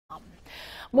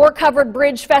More Covered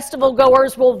Bridge Festival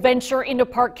goers will venture into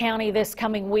Park County this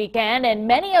coming weekend, and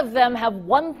many of them have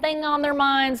one thing on their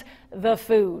minds: the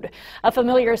food. A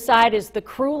familiar sight is the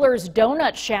Crullers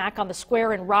Donut Shack on the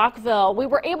square in Rockville. We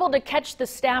were able to catch the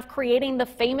staff creating the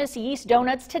famous yeast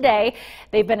donuts today.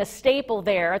 They've been a staple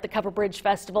there at the Covered Bridge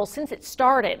Festival since it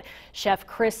started. Chef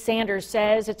Chris Sanders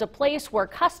says it's a place where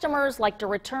customers like to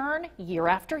return year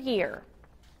after year.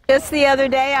 Just the other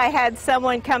day, I had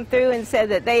someone come through and said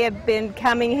that they have been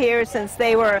coming here since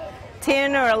they were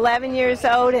 10 or 11 years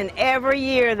old, and every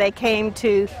year they came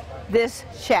to this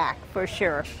shack for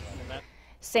sure.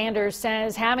 Sanders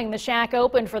says having the shack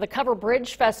open for the Covered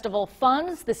Bridge Festival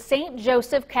funds the St.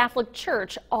 Joseph Catholic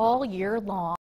Church all year long.